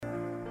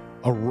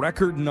A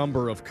record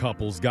number of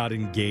couples got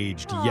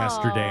engaged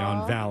yesterday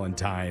on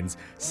Valentine's.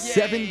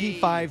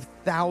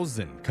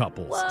 75,000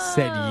 couples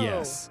said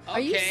yes. Are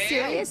you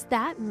serious?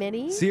 That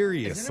many?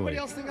 Seriously. Does anybody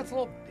else think that's a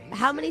little basic?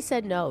 How many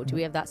said no? Do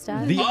we have that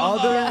stat? The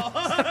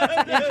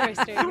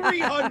Interesting.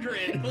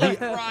 300. Like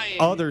crying.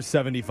 other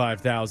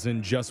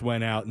 75,000 just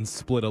went out and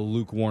split a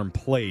lukewarm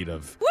plate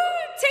of... Woo!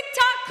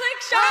 TikTok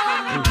click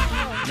shop.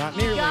 Not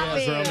nearly Got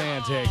as me.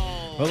 romantic.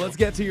 But let's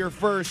get to your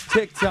first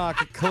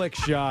TikTok click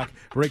shock,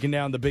 breaking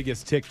down the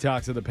biggest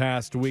TikToks of the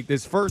past week.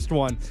 This first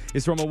one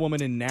is from a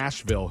woman in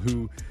Nashville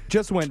who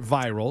just went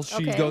viral.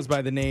 She Okay. goes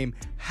by the name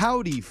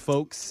Howdy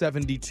Folks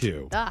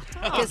 72.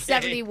 Because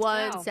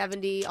 71,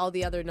 70, all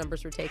the other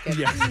numbers were taken.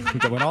 Yeah,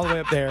 that went all the way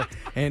up there.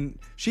 And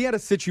she had a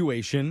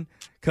situation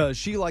because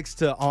she likes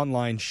to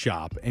online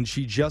shop, and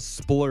she just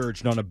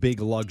splurged on a big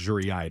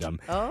luxury item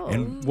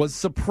and was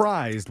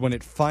surprised when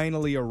it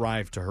finally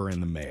arrived to her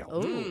in the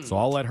mail. So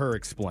I'll let her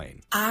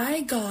explain.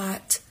 I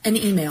got an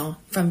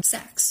email from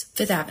Saks,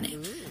 Fifth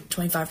Avenue,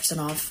 25%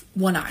 off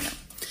one item.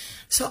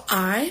 So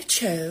I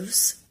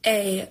chose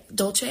a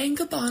Dolce &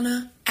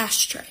 Gabbana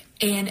ashtray,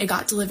 and it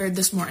got delivered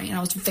this morning, and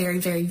I was very,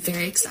 very,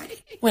 very excited.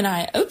 When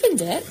I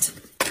opened it,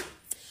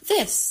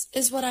 this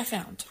is what I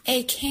found.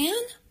 A can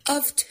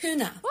of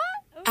tuna. What?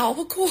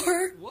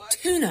 Albacore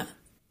tuna.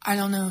 I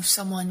don't know if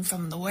someone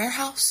from the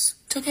warehouse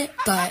took it,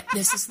 but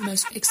this is the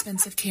most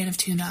expensive can of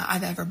tuna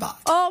I've ever bought.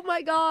 Oh,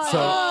 my God.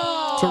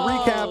 So, to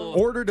recap,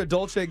 ordered a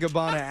Dolce &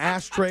 Gabbana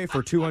ashtray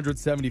for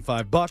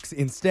 $275.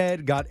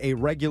 Instead, got a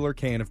regular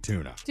can of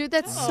tuna. Dude,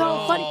 that's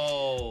so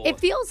funny. It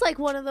feels like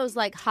one of those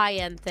like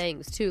high-end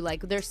things, too.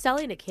 Like they're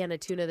selling a can of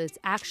tuna that's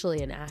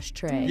actually an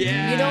ashtray.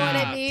 Yeah. You know what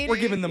I mean? We're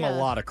giving them a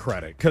lot of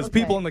credit because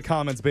people in the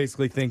comments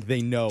basically think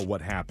they know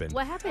what happened.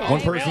 What happened?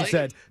 One person Really?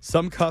 said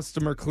some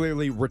customer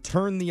clearly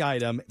returned the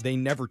item. They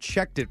never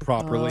checked it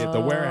properly at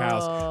the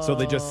warehouse, so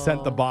they just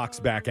sent the box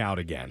back out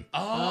again. So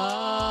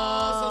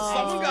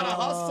someone got a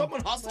hustle.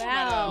 Someone hustled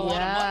got a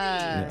lot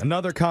of money.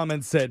 Another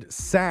comment said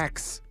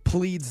Saks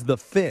pleads the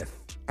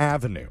Fifth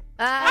Avenue.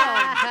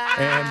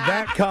 And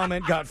that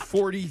comment got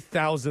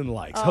 40,000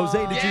 likes.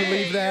 Jose, did you Yay,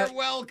 leave that? You're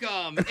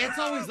welcome. It's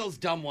always those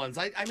dumb ones.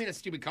 I made a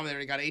stupid comment there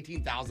and it got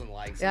 18,000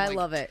 likes. Yeah, I'm I like,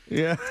 love it.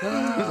 Yeah.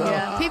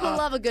 Yeah, people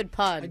love a good I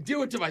pun.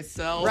 do it to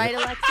myself. Right,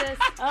 Alexis?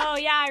 Oh,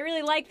 yeah, I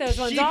really like those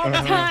ones She- all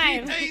the She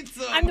time. hates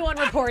them. I'm the one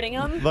reporting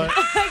them. But-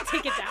 I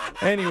take it down.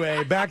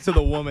 Anyway, back to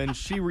the woman.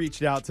 She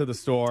reached out to the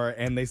store,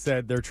 and they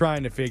said they're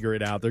trying to figure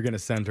it out. They're going to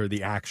send her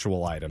the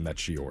actual item that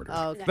she ordered.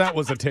 Oh, okay. That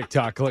was a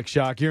TikTok click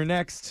shock. You're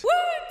next Woo!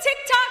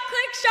 TikTok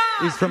click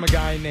shop. is from a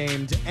guy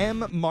named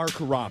M. Mark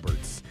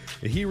Roberts.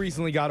 He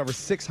recently got over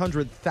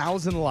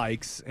 600,000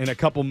 likes and a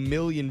couple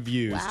million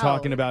views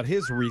talking about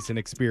his recent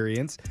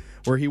experience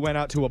where he went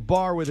out to a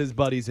bar with his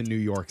buddies in New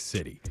York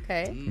City.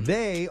 Okay.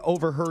 They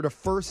overheard a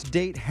first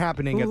date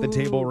happening at the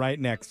table right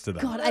next to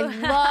them. God, I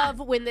love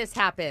when this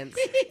happens.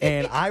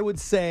 And I would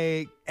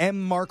say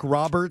M. Mark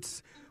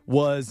Roberts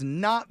was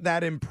not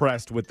that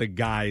impressed with the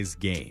guy's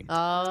game.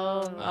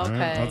 Oh,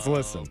 okay. Let's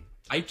listen.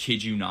 I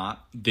kid you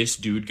not, this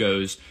dude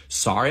goes,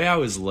 sorry I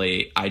was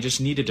late, I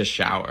just needed to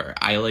shower.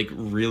 I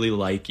really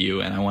like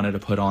you and I wanted to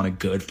put on a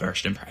good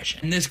first impression.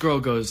 And this girl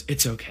goes,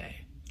 it's okay.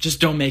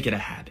 Just don't make it a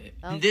habit.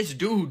 And this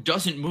dude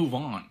doesn't move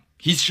on.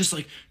 He's just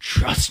like,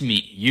 trust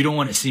me, you don't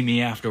want to see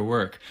me after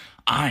work.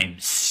 I'm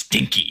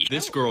stinky.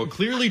 This girl,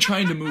 clearly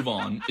trying to move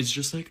on, is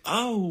just like,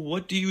 oh,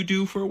 what do you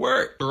do for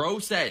work? Bro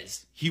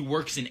says he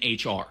works in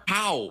HR.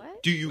 How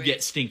do you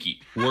get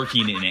stinky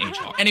working in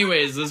HR?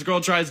 Anyways, this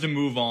girl tries to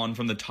move on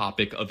from the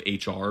topic of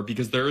HR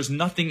because there is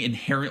nothing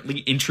inherently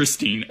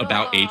interesting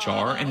about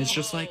HR. And it's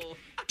just like,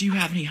 do you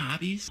have any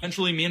hobbies?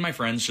 Eventually, me and my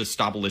friends just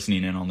stop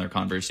listening in on their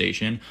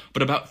conversation.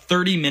 But about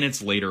 30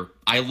 minutes later,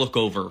 I look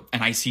over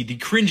and I see the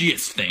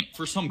cringiest thing.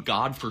 For some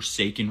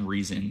godforsaken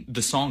reason,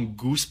 the song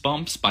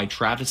Goosebumps by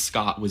Travis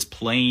Scott was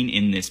playing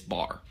in this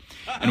bar.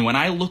 And when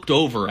I looked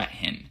over at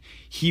him,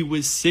 he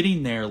was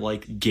sitting there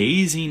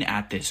gazing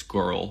at this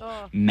girl,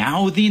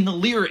 mouthing the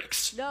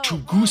lyrics to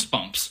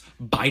Goosebumps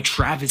by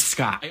Travis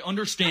Scott. I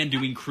understand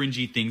doing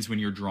cringy things when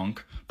you're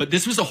drunk, but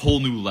this was a whole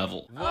new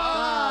level.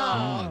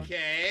 Oh,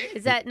 okay.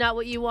 Is that not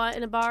what you want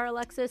in a bar,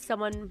 Alexis?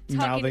 Someone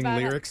Mouthing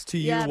about lyrics to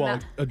you Yeah, while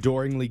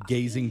adoringly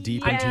gazing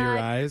deep into your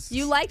eyes.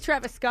 You like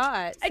Travis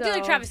Scott. I do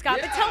like so- Travis Scott,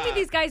 but tell me Yeah.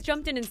 these guys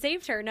jumped in and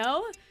saved her,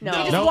 no? No. They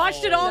just No.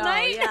 watched it all No,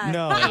 night? yeah.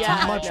 No, it's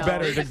Yeah, much no.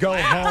 better to go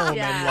home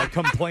Yeah. and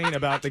complain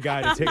about the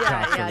guy to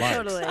TikTok for Yeah, likes.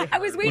 totally. I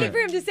was waiting for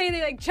him to say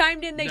they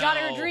chimed in, they got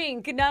her a No.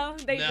 drink. No?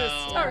 They No.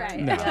 just, all right.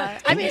 No. Yeah.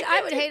 I mean,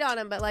 I would hate on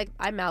him, but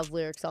I mouth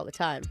lyrics all the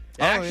time.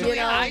 Actually, You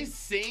know? I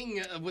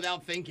sing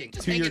without thinking.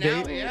 Just To your hanging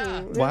out, date?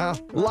 yeah. Wow.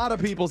 A lot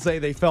of people say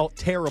they felt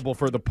terrible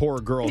for the poor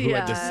girl who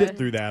had to Yeah. sit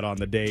through that on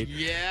the date.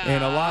 Yeah.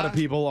 And a lot of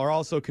people are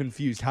also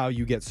confused how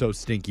you get so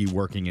stinky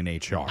working in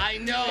HR. I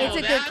know. It's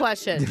a good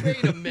question.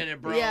 Wait a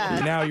minute, bro.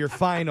 Yeah. Now your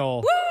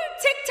final Woo!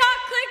 TikTok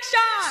click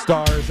shop.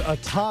 stars a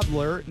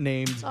toddler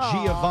named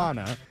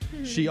Giovanna.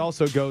 She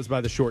also goes by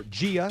the short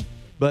Gia.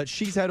 but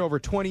she's had over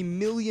 20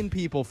 million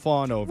people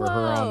fawn over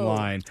her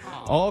online,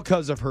 all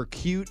because of her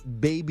cute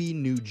baby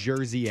New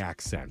Jersey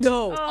accent.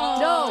 No.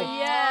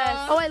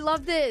 Yes. Oh, I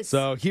love this.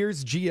 So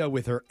here's Gia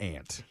with her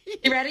aunt.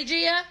 You ready,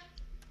 Gia?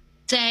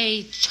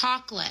 Say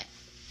chocolate.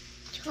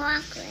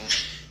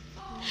 Chocolate.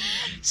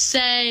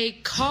 Say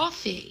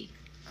coffee.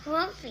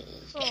 Coffee.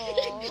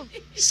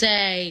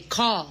 Say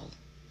call.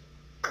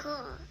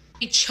 Cool.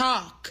 Say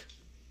chalk.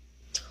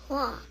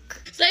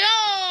 Talk. Say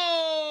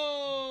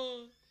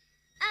oh.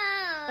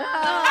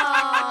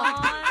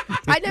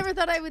 I never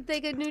thought I would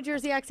think a New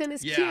Jersey accent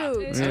is Yeah. cute. I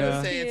would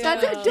say it's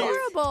That's cute.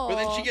 adorable. But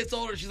then she gets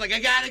older. She's like, I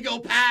gotta go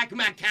pack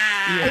my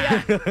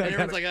cat. And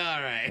everyone's like,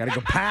 all right. Gotta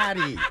go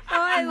Patty. Oh,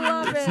 I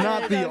love it. It's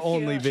not the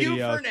only Cute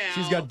video. for now.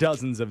 She's got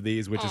dozens of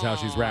these, which is how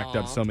she's racked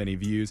up so many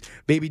views.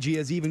 Baby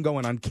Gia's even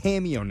going on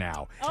Cameo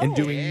now and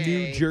doing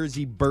New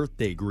Jersey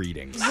birthday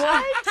greetings.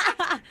 What?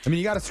 I mean,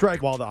 you got to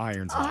strike while the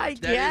iron's hot. I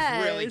That guess.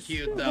 is really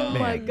cute, though. Oh,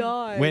 my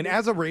God. When,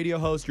 as a radio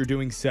host, you're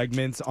doing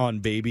segments on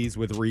babies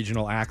with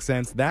regional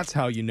accents, that's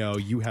how you know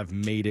you have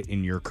made it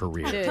in your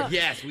career. Dude,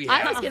 Yes, we I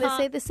have. was going to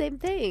say the same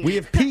thing. We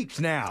have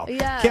peaked now.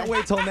 Yeah. Can't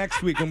wait till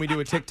next week when we do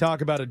a TikTok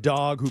about a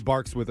dog who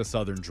barks with a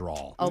southern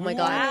drawl. Oh, my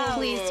God.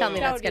 Please tell me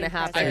That that's would be going to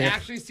I've happen.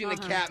 actually seen a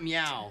cat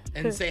meow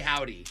and say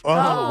howdy. Oh,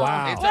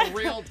 wow. It's a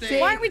real thing.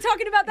 Why aren't we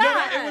talking about No,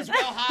 that? no, it was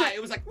real high.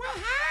 It was like, real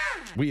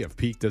high. We have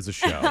peaked as a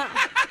show.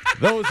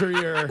 Those are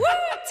your TikTok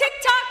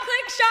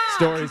click shop.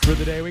 stories for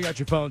the day. We got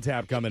your phone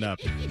tap coming up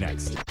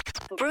next.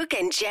 Brooke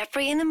and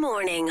Jeffrey in the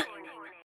morning.